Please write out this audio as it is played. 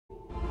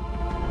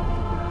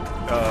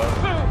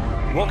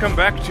Welcome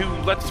back to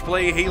Let's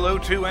Play Halo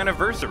 2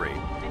 Anniversary.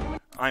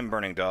 I'm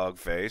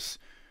BurningDogFace,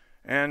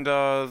 and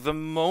the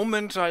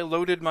moment I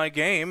loaded my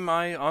game,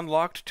 I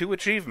unlocked 2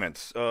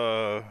 achievements.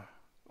 Oracle.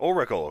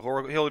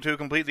 Halo 2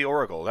 Complete the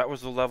Oracle. That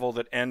was the level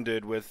that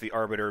ended with the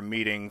Arbiter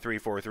meeting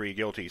 343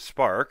 Guilty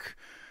Spark.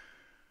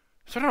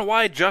 So I don't know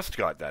why I just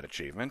got that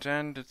achievement,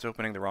 and it's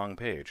opening the wrong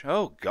page.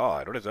 Oh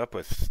god, what is up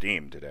with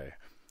Steam today?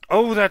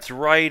 Oh, that's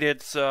right,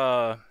 it's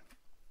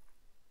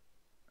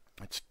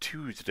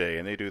Tuesday,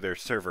 and they do their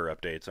server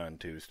updates on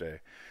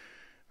Tuesday.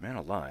 Man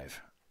alive.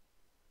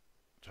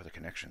 So the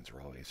connections were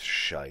always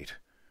shite.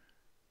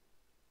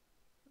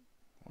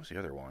 What was the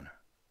other one?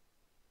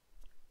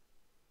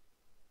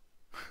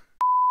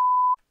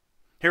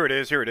 Here it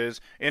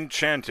is.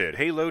 Enchanted.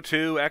 Halo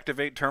 2,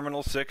 activate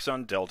Terminal 6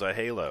 on Delta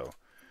Halo.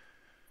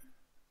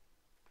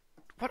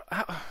 What?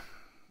 Well,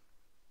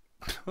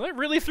 that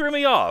really threw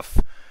me off.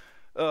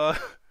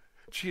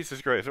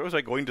 Jesus Christ, what was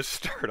I going to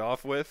start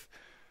off with?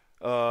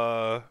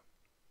 Oh,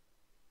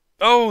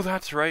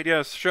 that's right,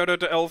 yes. Shout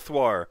out to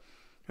Elthwar,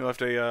 who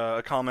left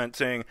a comment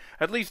saying,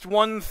 at least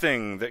one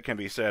thing that can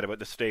be said about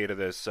the state of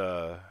this,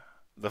 the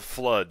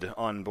flood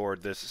on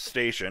board this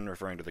station,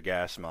 referring to the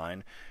gas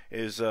mine,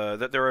 is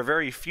that there are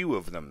very few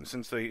of them,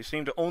 since they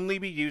seem to only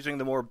be using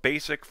the more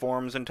basic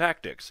forms and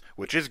tactics,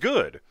 which is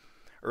good.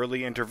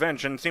 Early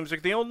intervention seems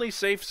like the only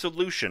safe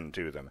solution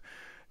to them.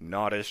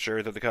 Not as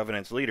sure that the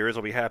Covenant's leaders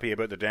will be happy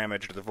about the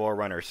damage to the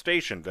Forerunner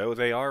station, though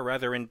they are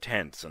rather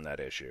intense on that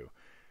issue.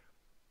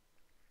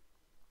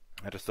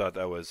 I just thought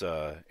that was,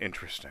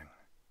 interesting.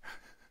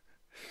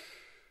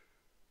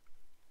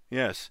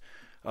 Yes.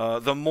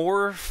 The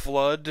more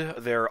flood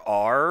there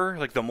are,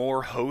 like the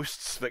more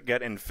hosts that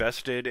get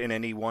infested in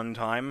any one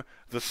time,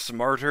 the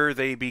smarter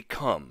they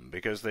become,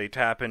 because they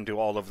tap into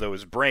all of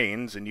those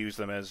brains and use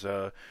them as,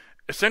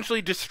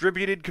 essentially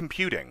distributed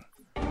computing.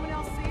 Anyone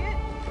else see it?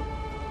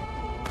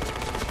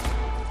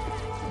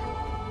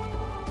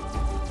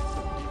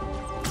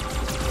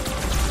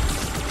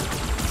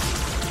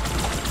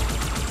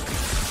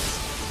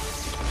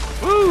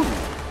 Woo!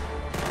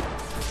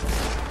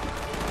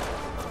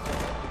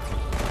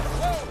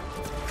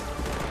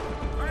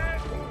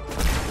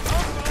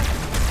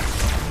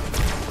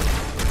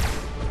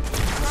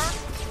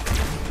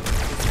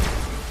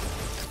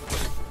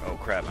 Oh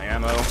crap, my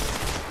ammo.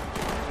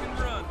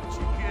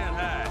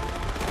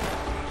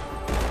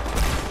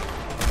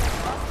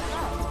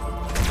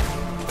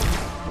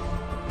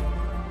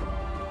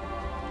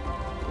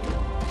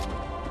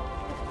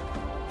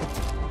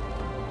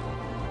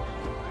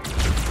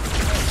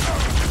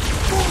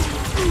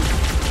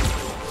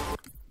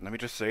 Let me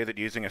just say that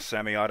using a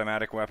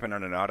semi-automatic weapon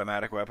and an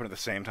automatic weapon at the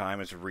same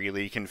time is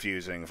really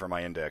confusing for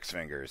my index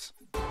fingers.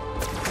 Well,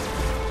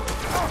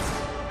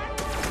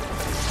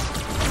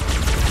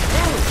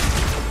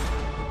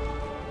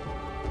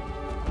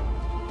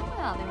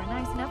 they were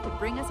nice enough to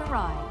bring us a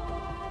ride.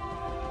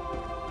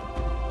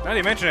 Now that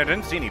you mention it, I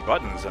didn't see any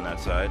buttons on that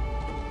side.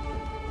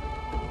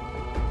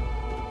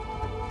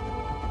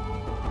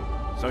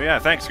 So yeah,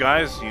 thanks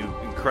guys, you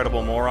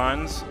incredible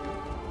morons.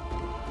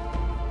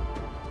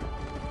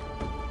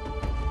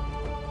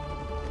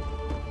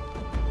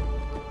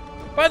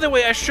 By the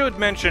way, I should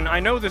mention, I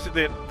know that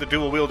the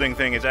dual-wielding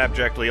thing is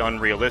abjectly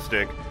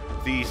unrealistic.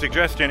 The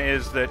suggestion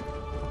is that,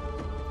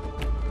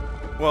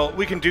 well,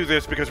 we can do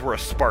this because we're a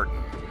Spartan.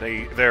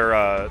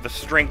 The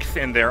strength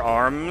in their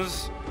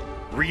arms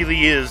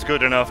really is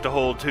good enough to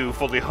hold 2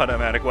 fully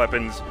automatic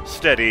weapons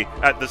steady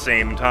at the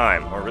same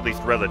time, or at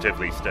least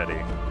relatively steady.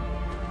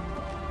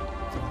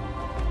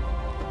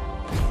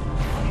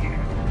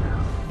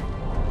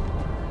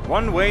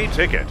 One-way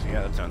ticket.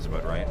 Yeah, that sounds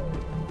about right.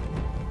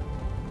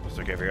 Just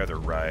like every other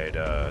ride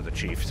the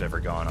Chief's ever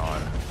gone on.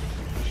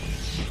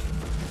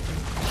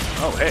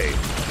 Oh, hey.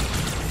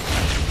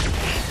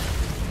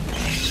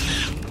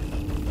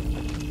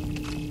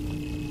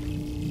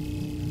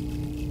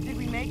 did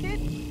we make it?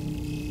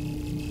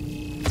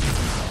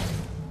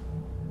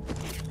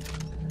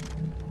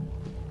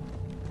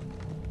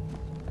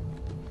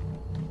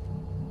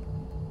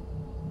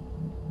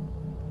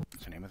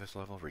 What's the name of this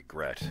level?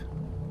 Regret.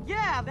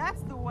 Yeah,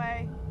 that's the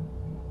way.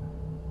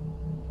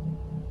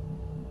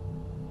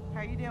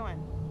 How you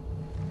doing?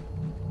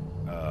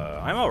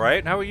 I'm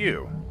alright. How are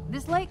you?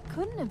 This lake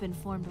couldn't have been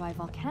formed by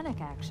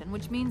volcanic action,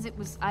 which means it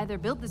was either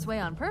built this way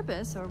on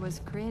purpose or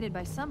was created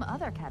by some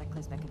other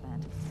cataclysmic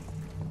event.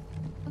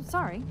 I'm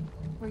sorry.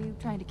 Were you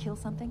trying to kill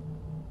something?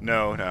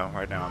 No,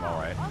 right now I'm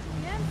alright.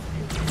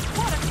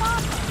 What a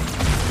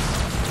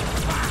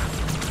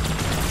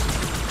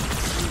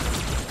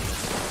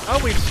Oh,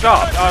 we've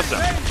stopped. Awesome.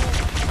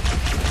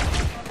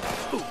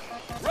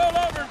 Roll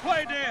over and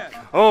play dead.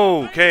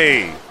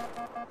 Okay.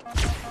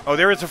 Oh,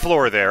 there is a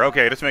floor there.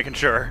 Okay, just making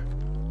sure.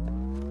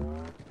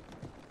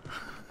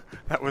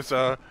 That was,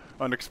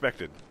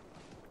 unexpected.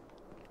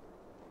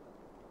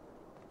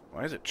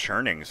 Why is it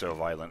churning so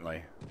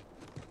violently?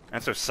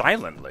 And so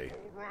silently?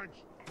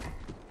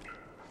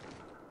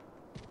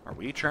 Are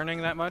we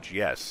churning that much?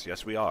 Yes.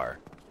 Yes, we are.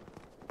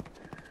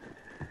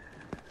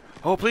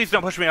 Oh, please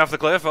don't push me off the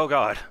cliff. Oh,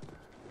 God.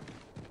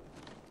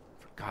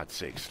 God's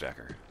sake,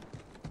 Stacker.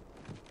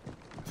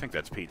 I think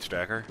that's Pete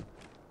Stacker.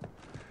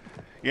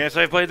 Yes,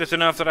 I've played this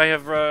enough that I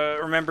have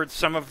remembered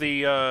some of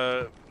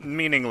the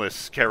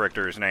meaningless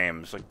characters'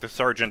 names, like the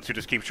sergeants who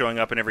just keep showing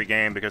up in every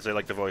game because they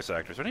like the voice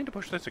actors. Do I need to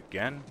push this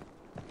again?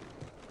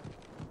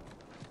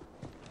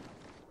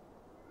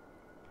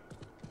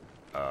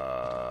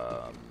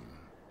 We're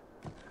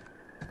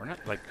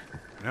not, like...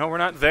 No, we're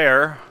not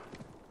there.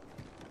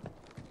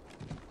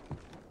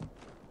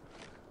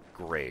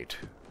 Great.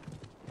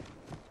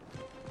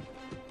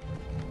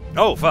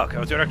 Oh, fuck. I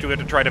was actually going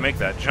to try to make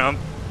that jump.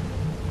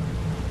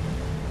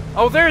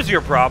 Oh, there's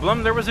your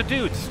problem. There was a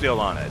dude still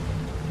on it.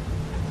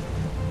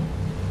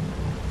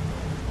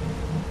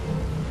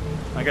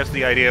 I guess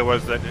the idea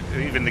was that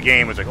even the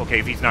game was like, okay,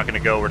 if he's not going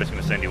to go, we're just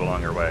going to send you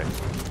along your way.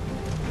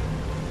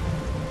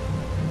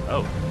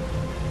 Oh.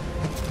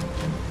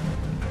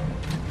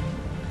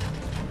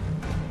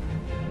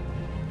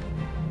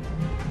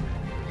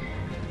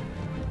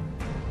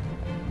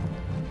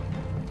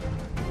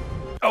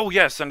 Oh,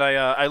 yes, and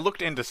I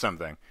looked into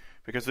something,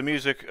 because the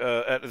music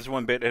at this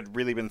one bit had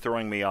really been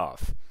throwing me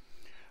off.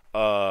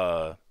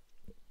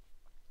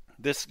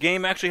 This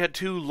game actually had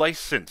 2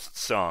 licensed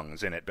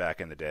songs in it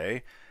back in the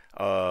day.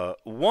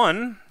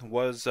 One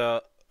was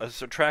a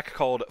track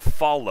called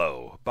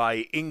Follow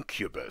by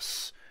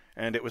Incubus,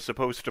 and it was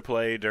supposed to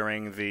play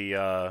during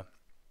the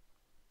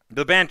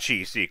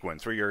Banshee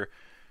sequence, where you're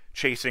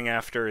chasing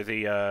after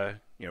the,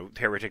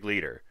 heretic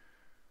leader.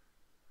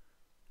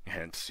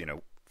 Hence,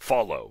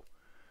 Follow.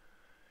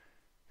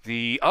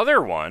 The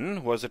other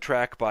one was a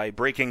track by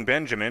Breaking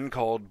Benjamin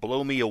called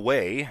Blow Me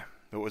Away.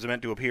 It was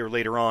meant to appear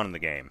later on in the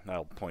game.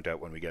 I'll point out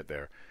when we get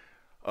there.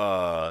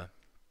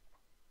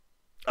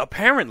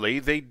 Apparently,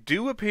 they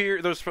do appear,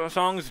 those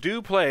songs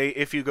do play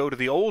if you go to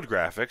the old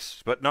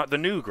graphics, but not the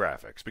new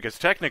graphics, because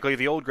technically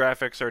the old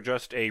graphics are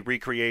just a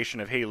recreation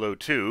of Halo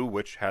 2,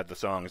 which had the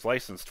songs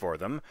licensed for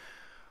them,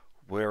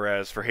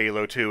 whereas for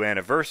Halo 2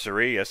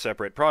 Anniversary, a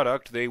separate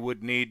product, they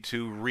would need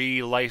to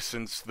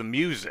re-license the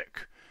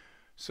music.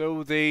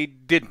 So they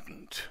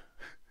didn't.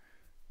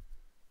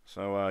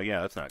 So,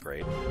 yeah, that's not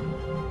great.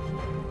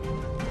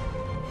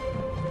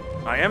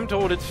 I am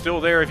told it's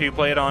still there if you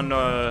play it on,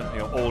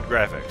 old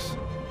graphics.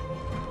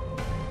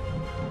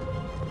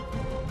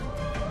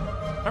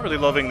 Not really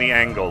loving the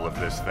angle of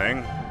this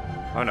thing.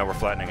 Oh no, we're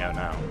flattening out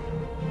now.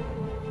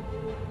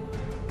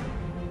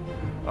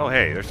 Oh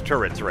hey, there's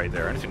turrets right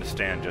there. I'm just gonna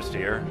stand just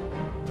here.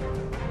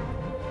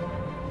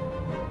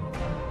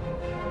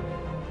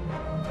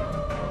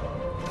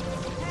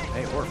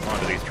 Hey, we're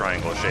fond of these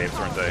triangle shapes,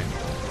 aren't they?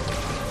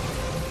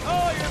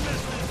 All you're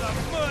missing is a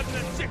mud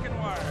and a chicken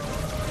wire.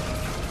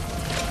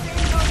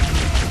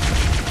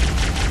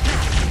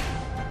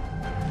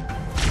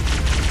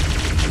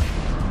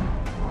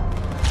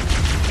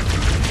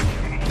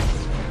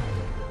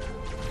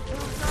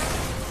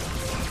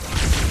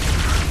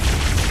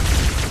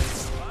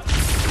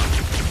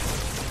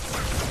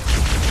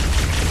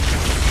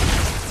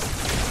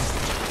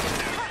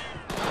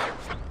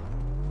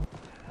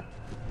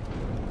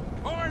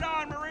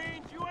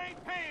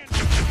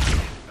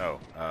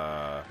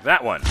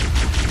 That one.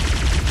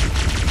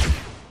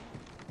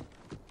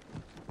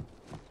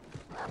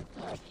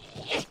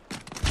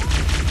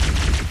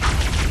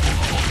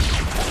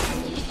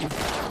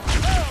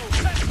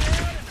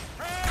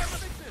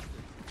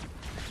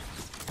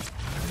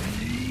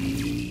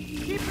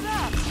 Keep it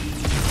up.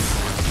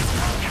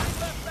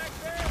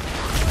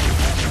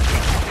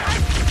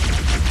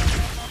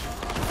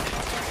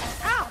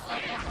 Ow!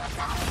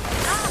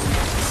 Ow!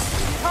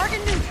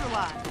 Target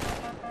neutralized.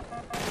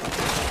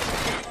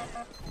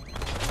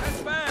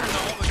 That's bad and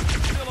all, but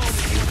you're still only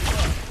 20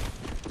 bucks.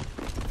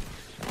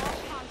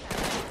 Lost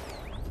contact.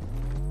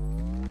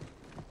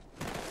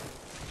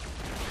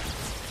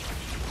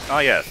 Oh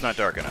yeah, it's not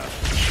dark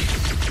enough.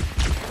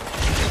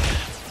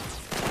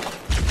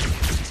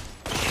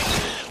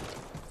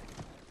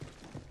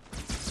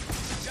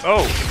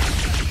 Oh!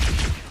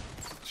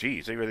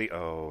 Jeez, they really...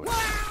 Oh.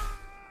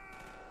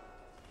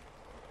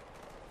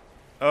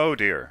 Oh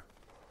dear.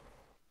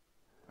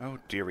 Oh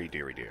dearie,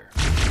 dearie, dear.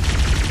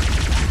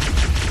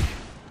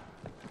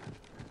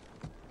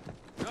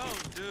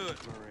 Don't do it,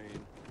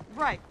 Marine.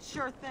 Right,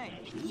 sure thing.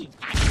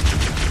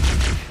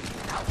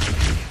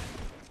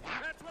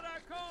 That's what I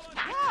call a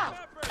Wow.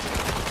 pepper.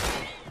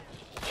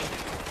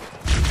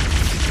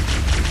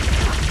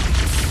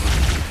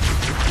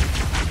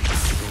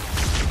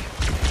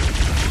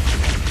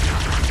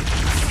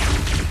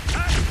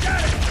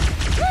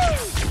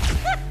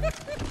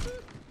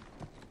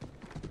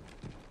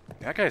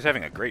 That guy's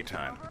having a great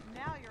time.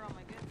 Now you're on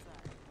my good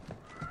side.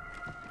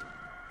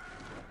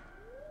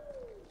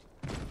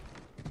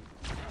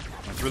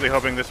 I was really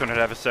hoping this one would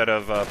have a set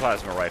of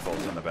plasma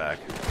rifles in the back.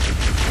 Get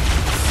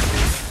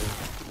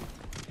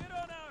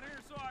on out here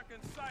so I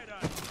can sight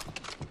on you.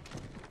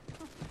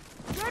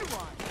 Good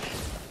one.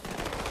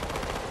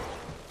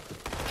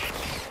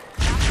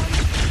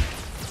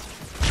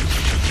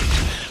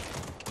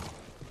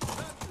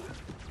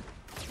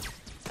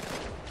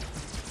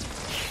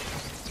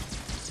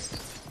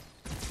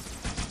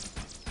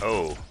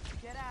 Oh.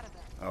 Get out of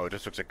there. Oh, it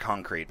just looks like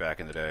concrete back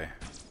in the day.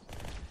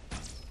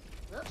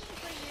 Looking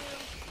for you.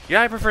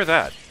 Yeah, I prefer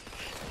that.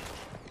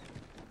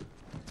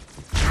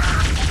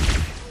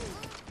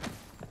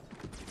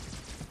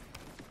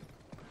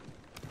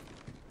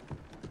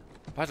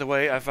 By the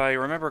way, if I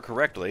remember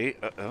correctly...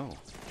 oh.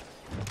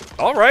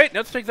 Alright,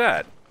 let's take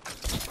that.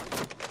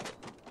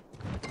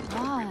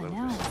 Ah,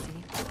 now I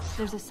see.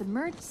 There's a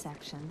submerged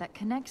section that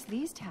connects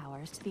these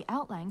towers to the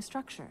outlying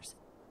structures.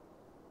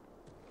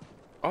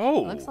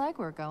 Oh! Looks like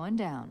we're going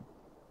down.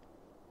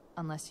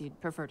 Unless you'd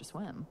prefer to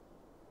swim.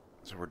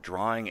 So we're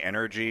drawing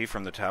energy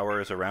from the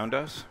towers around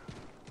us?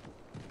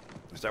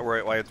 Is that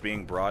why it's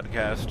being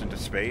broadcast into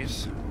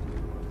space? I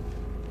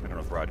don't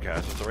know if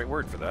broadcast is the right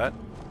word for that.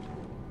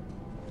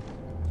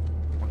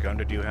 What gun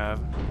did you have?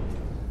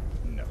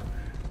 No.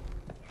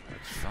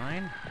 That's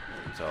fine.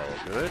 It's all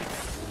good.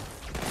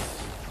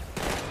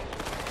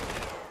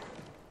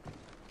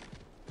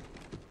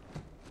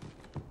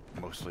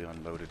 Mostly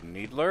unloaded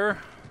needler.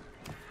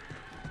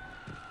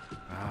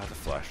 Ah, the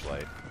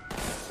flashlight.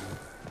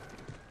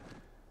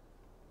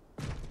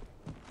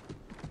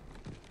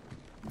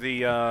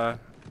 The,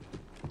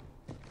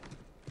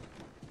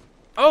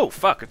 oh,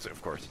 fuck!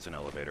 Of course, it's an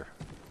elevator.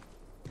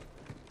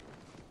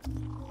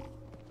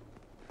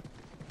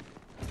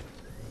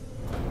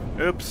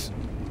 Oops.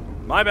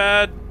 My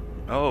bad!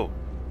 Oh.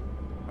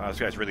 Wow, this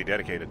guy's really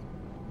dedicated.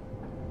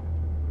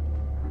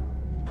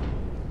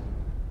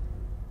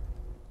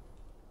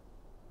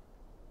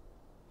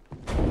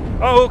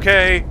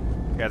 Okay!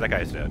 Yeah, that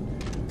guy's dead.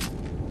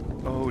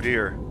 Oh,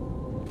 dear.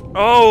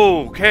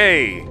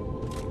 Okay!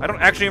 I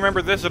don't actually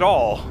remember this at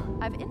all.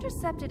 I've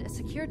intercepted a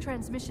secure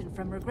transmission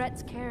from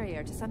Regret's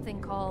carrier to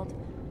something called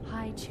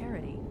High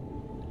Charity.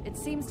 It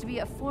seems to be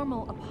a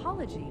formal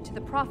apology to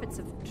the prophets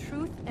of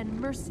truth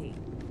and mercy.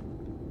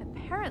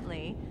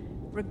 Apparently,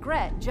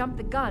 Regret jumped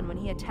the gun when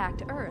he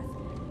attacked Earth.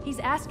 He's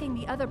asking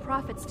the other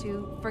prophets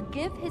to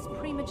forgive his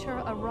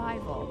premature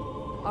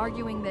arrival,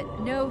 arguing that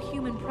no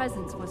human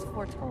presence was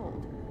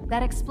foretold.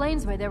 That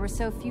explains why there were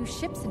so few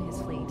ships in his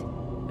fleet.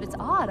 But it's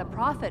odd a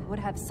prophet would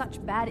have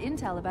such bad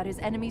intel about his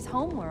enemy's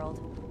homeworld.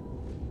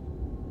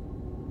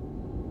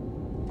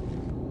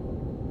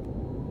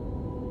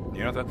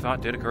 You know, that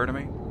thought did occur to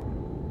me.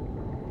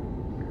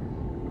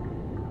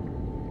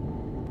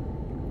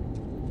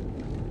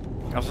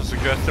 I also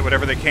suggest that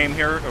whatever they came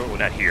here, oh,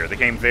 not here, they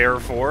came there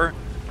for,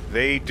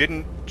 they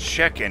didn't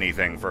check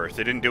anything first.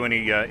 They didn't do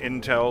any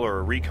intel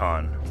or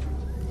recon.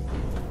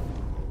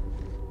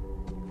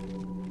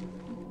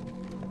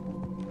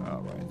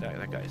 Alright,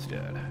 that guy's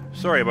dead.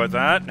 Sorry about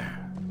that.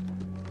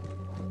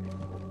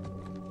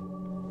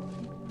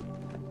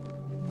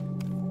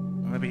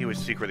 Maybe he was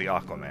secretly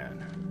Aquaman.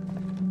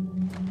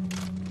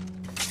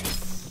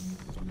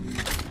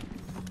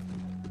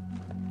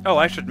 Oh,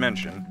 I should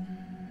mention.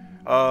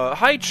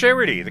 High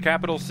Charity, the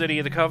capital city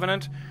of the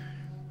Covenant.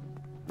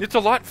 It's a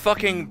lot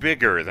fucking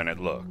bigger than it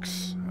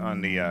looks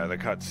on the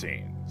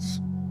cutscenes.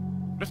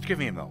 Just give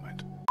me a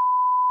moment.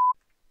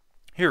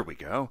 Here we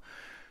go.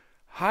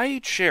 High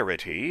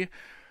Charity.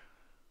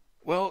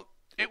 Well,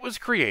 it was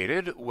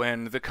created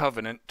when the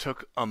Covenant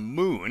took a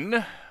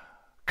moon,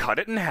 cut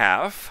it in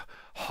half,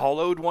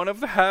 hollowed one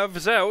of the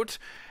halves out,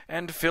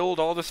 and filled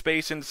all the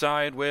space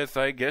inside with,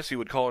 I guess you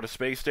would call it a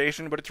space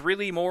station, but it's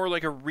really more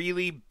like a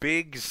really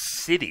big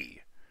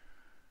city.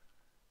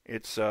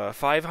 It's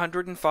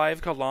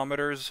 505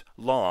 kilometers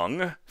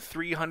long,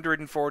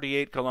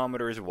 348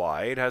 kilometers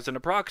wide, has an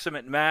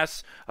approximate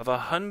mass of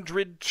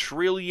 100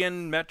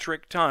 trillion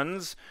metric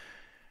tons,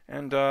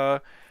 and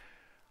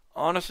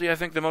honestly, I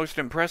think the most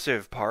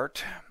impressive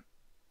part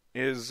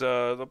is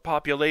the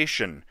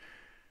population.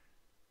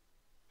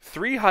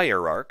 3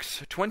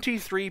 hierarchs,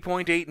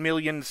 23.8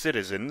 million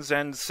citizens,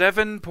 and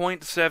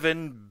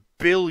 7.7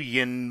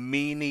 billion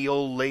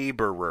menial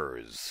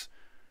laborers.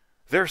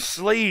 Their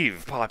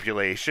slave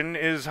population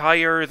is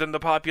higher than the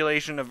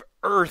population of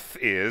Earth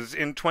is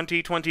in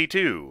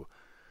 2022.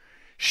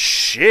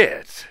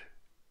 Shit!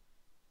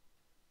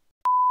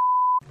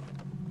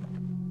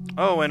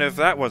 Oh, and if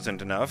that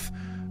wasn't enough,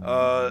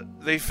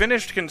 they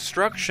finished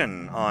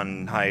construction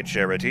on High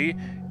Charity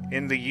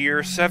in the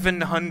year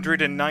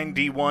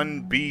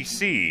 791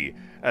 BC,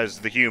 as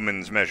the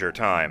humans measure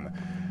time.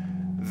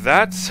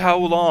 That's how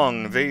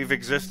long they've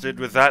existed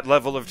with that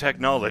level of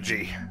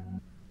technology.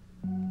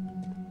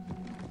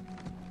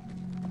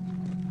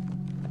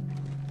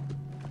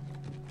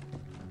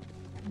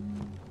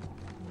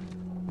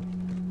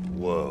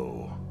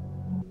 Whoa.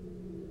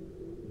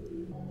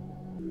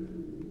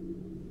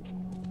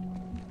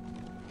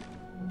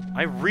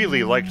 I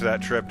really liked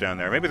that trip down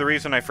there. Maybe the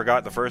reason I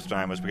forgot the first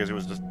time was because it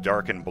was just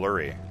dark and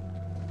blurry.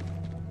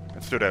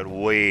 It stood out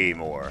way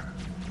more.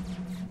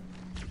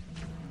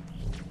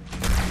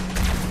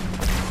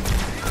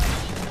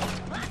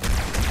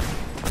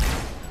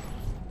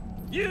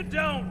 You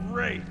don't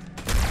rate!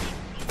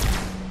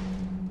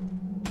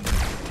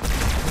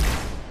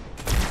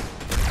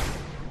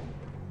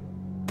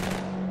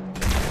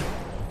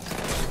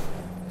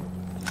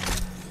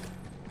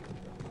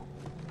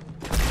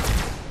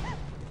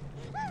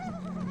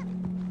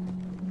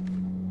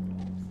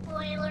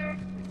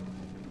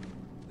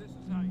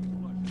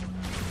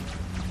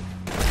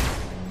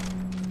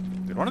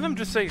 one of them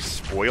just say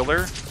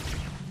spoiler?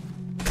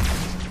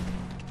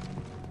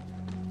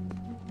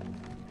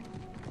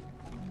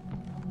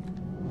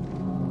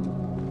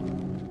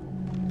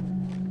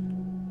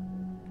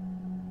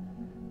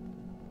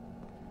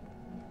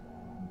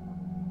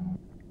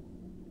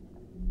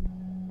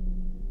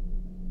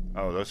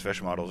 Oh, those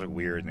fish models are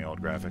weird in the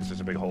old graphics.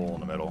 There's a big hole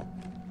in the middle.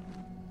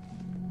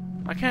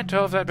 I can't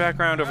tell if that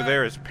background over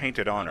there is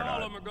painted on or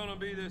not. All of them are gonna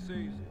be this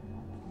easy.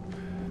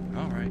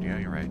 Alright, yeah,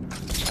 you're right.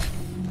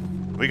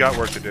 We got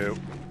work to do.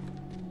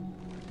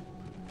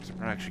 So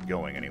we're not actually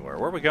going anywhere.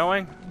 Where are we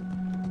going?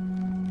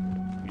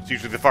 It's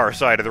usually the far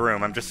side of the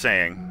room, I'm just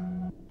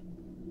saying.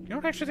 You know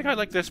what, I actually think I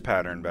like this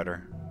pattern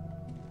better.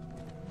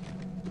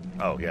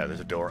 Oh, yeah, there's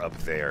a door up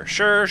there.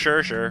 Sure,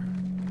 sure, sure.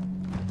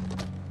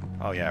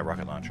 Oh, yeah,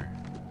 rocket launcher.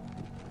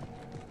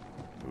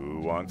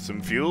 Who wants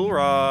some fuel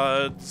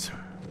rods?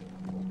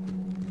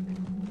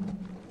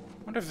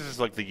 I wonder if this is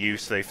like the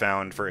use they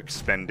found for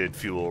expended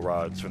fuel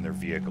rods from their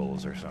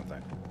vehicles or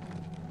something.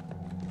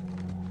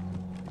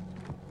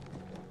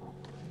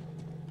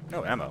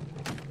 No ammo.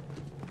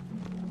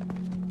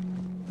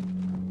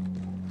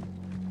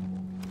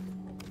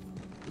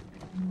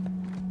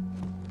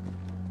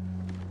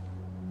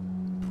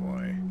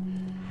 Boy.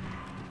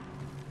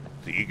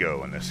 The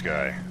ego in this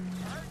guy.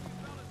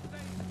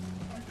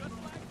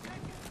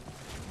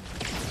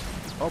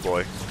 Oh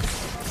boy.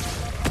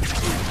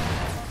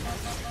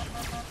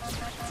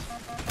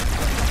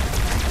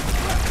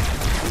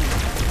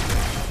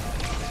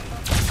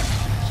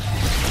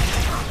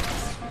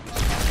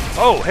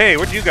 Oh, hey,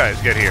 where'd you guys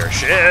get here?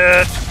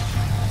 Shit!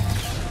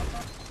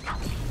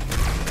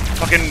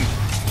 Fucking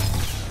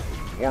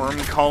worm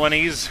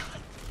colonies.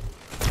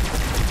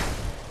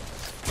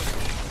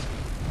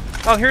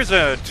 Oh, here's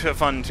a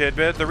fun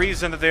tidbit. The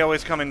reason that they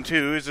always come in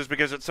twos is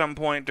because at some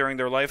point during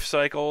their life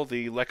cycle,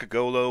 the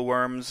Lekagolo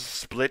worms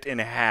split in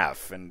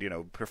half and,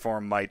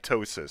 perform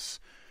mitosis.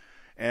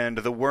 And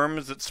the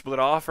worms that split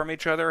off from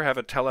each other have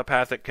a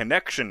telepathic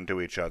connection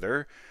to each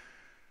other.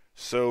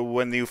 So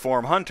when you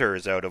form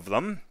hunters out of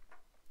them,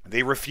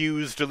 they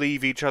refuse to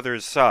leave each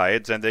other's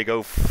sides, and they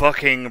go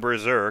fucking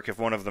berserk if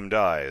one of them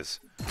dies.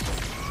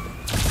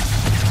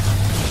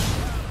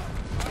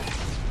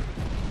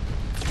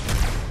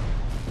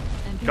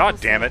 God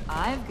damn it.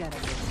 I've got a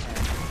good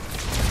head.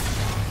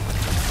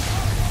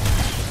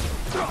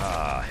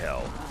 Ah,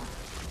 hell.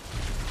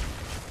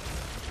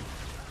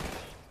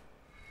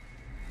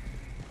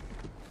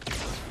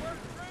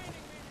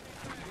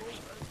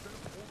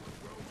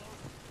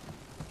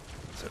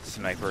 Is that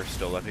sniper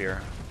still up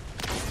here?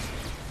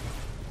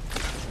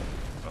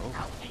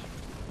 Oh.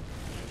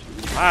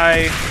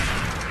 Hi!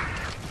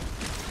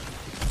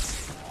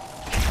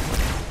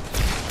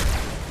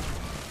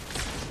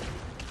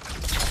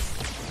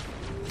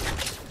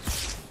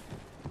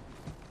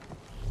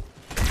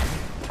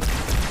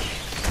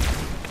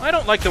 I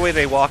don't like the way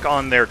they walk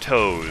on their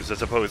toes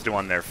as opposed to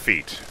on their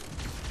feet.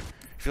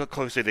 If you look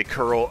closely, they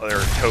curl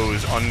their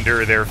toes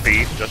under their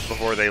feet just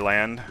before they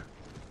land.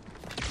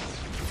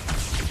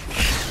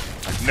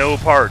 No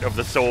part of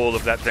the sole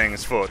of that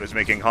thing's foot is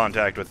making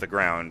contact with the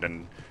ground,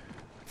 and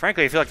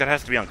frankly, I feel like that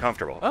has to be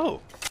uncomfortable.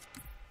 Oh!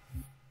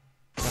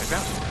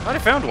 I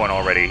found one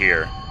already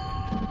here.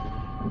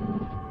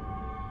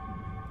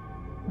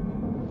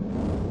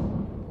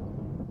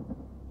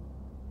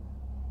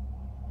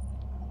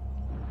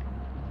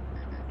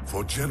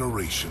 For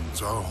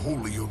generations, our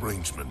holy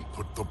arrangement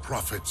put the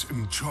prophets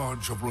in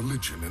charge of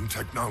religion and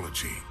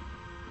technology.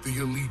 The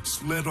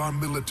elites led our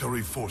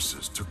military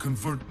forces to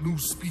convert new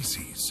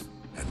species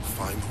and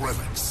find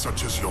relics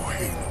such as your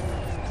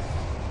halo.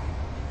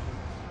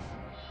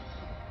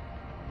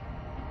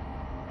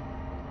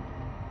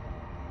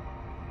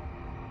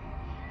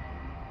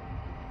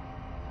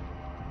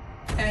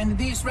 And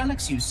these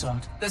relics you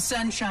sought, the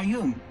San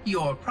Shayun,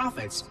 your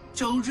prophets,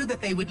 told you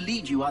that they would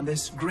lead you on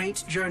this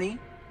great journey?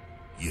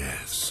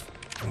 Yes,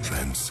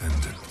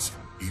 transcendence,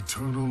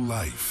 eternal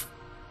life.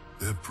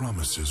 Their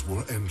promises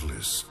were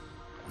endless.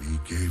 We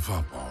gave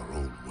up our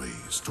old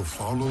ways to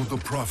follow the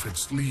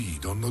Prophet's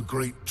lead on the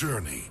great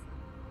journey.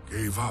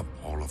 Gave up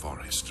all of our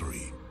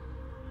history,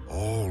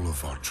 all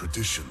of our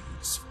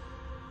traditions.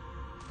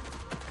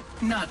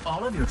 Not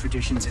all of your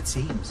traditions, it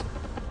seems.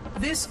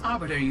 This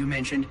Arbiter you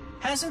mentioned,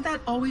 hasn't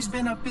that always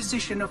been a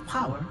position of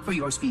power for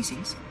your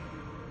species?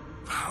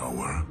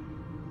 Power?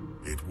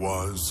 It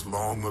was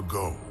long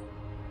ago.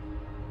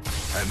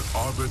 An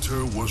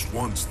Arbiter was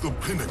once the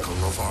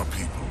pinnacle of our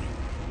people,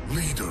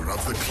 leader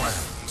of the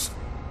clans,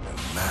 and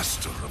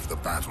master of the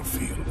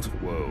battlefield.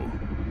 Whoa.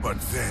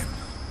 But then,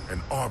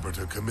 an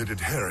Arbiter committed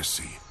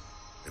heresy,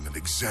 and an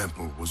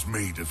example was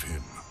made of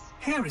him.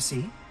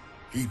 Heresy?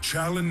 He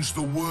challenged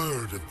the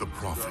word of the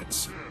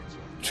prophets.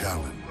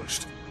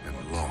 Challenged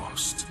and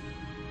lost.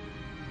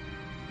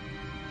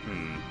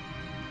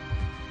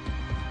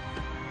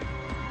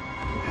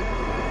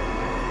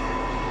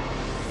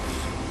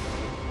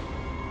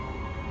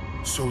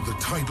 So the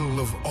title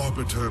of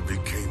Arbiter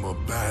became a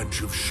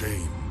badge of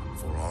shame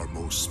for our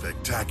most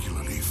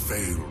spectacularly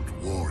failed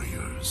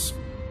warriors.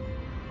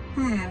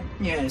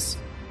 Yes.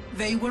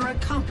 They were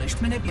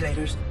accomplished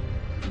manipulators,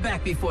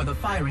 back before the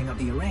firing of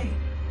the array.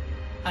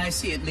 I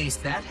see at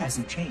least that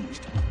hasn't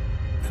changed.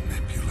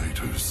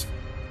 Manipulators?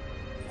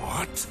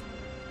 What?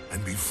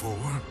 And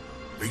before?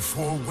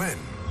 Before when?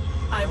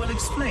 I will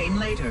explain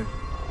later.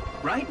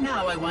 Right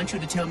now, I want you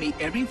to tell me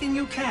everything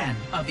you can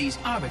of these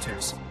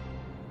arbiters.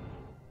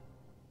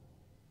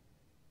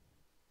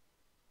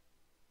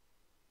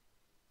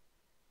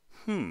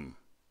 I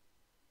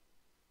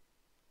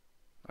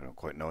don't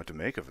quite know what to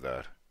make of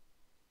that.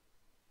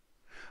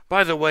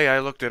 By the way, I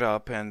looked it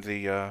up, and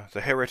the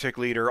heretic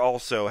leader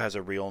also has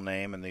a real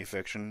name in the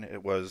fiction.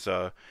 It was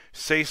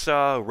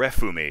Seisa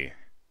Refumi.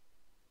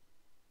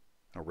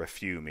 Or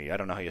Refumi. I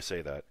don't know how you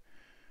say that.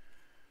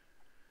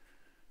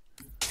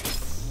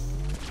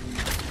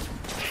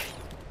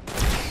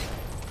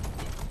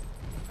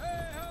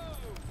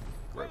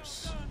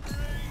 Gross.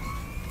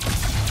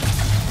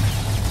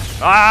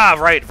 Ah,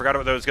 right. Forgot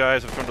about those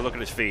guys. I was trying to look at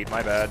his feet.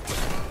 My bad.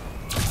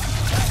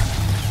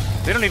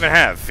 They don't even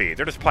have feet.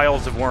 They're just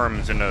piles of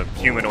worms in a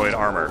humanoid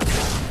armor.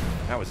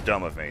 That was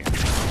dumb of me.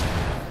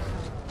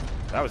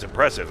 That was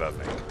impressive of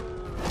me.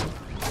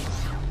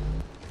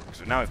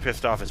 So now I've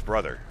pissed off his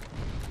brother.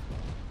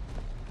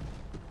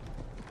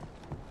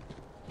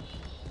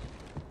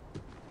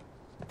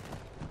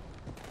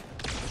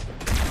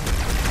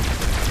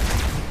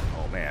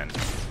 Oh, man.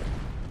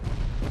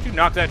 Did you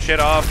knock that shit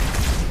off?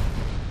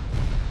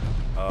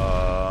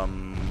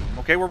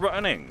 Okay, we're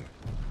running.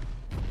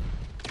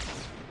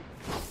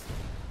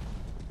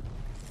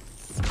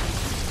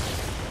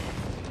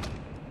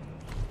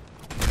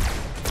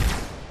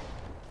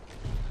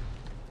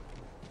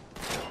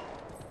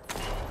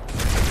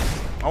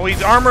 Oh,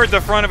 he's armored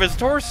the front of his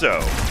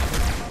torso.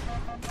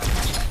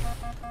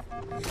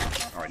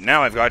 Alright,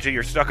 now I've got you.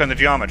 You're stuck on the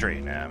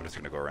geometry. Nah, I'm just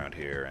gonna go around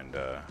here and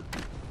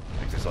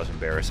make this less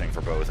embarrassing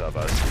for both of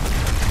us.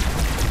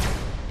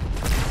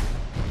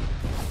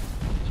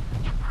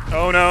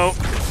 Oh no!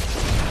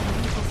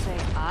 People say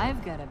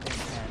I've got a big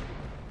head.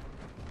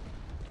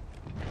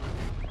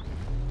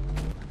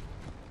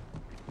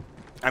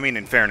 I mean,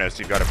 in fairness,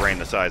 you've got a brain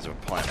the size of a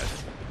planet.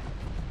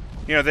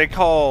 You know, they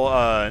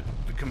call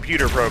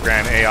computer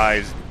program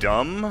AIs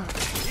dumb.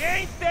 You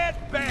ain't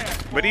that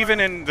bad. But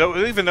even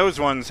even those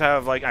ones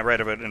have, like, I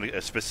read about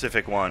a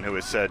specific one who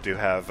is said to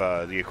have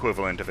the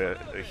equivalent of a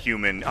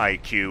human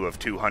IQ of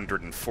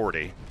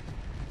 240.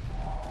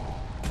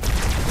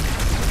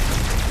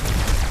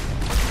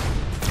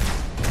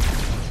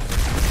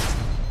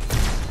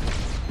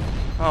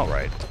 All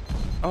right.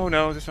 Oh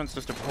no, this one's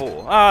just a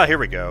pole. Ah, here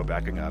we go.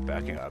 Backing up,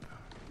 backing up.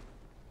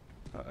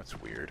 Oh, that's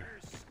weird.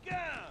 Scum.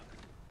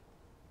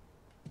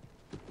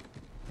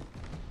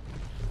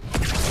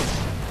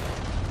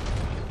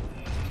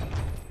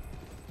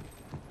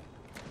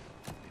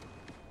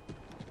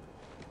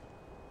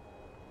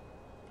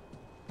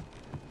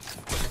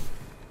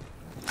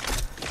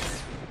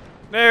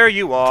 There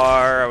you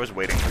are. I was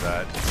waiting for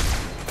that.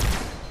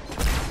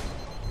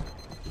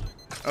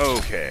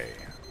 Okay.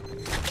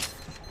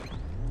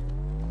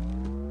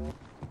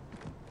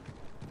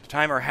 The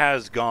timer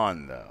has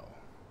gone, though.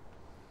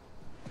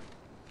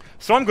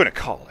 So I'm going to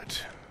call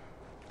it.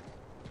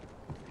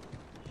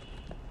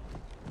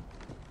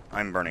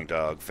 I'm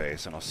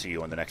BurningDogFace, and I'll see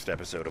you on the next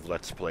episode of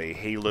Let's Play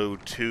Halo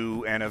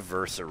 2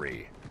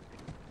 Anniversary.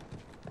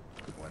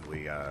 When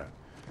we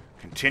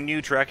continue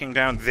tracking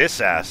down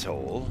this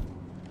asshole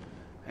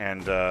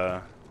and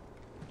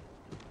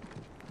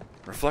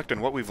reflect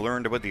on what we've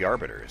learned about the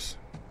Arbiters.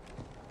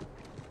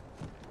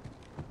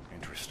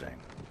 Interesting.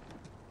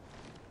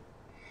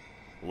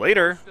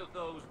 Later. Most of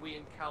those we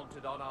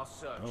encountered on our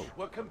search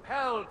were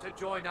compelled to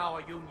join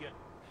our union,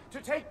 to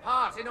take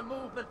part in a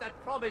movement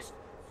that promised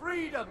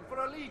freedom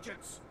for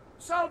allegiance,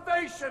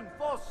 salvation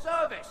for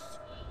service.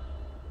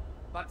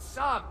 But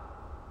some,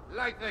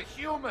 like the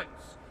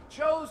humans,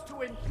 chose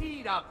to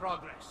impede our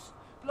progress,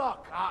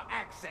 block our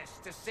access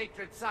to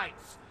sacred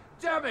sites,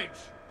 damage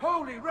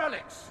holy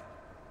relics.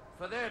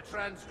 For their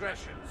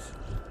transgressions,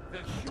 the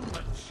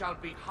humans shall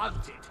be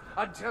hunted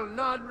until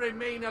none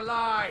remain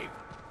alive.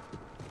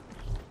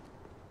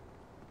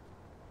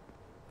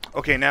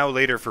 Okay, now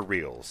later for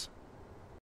reals.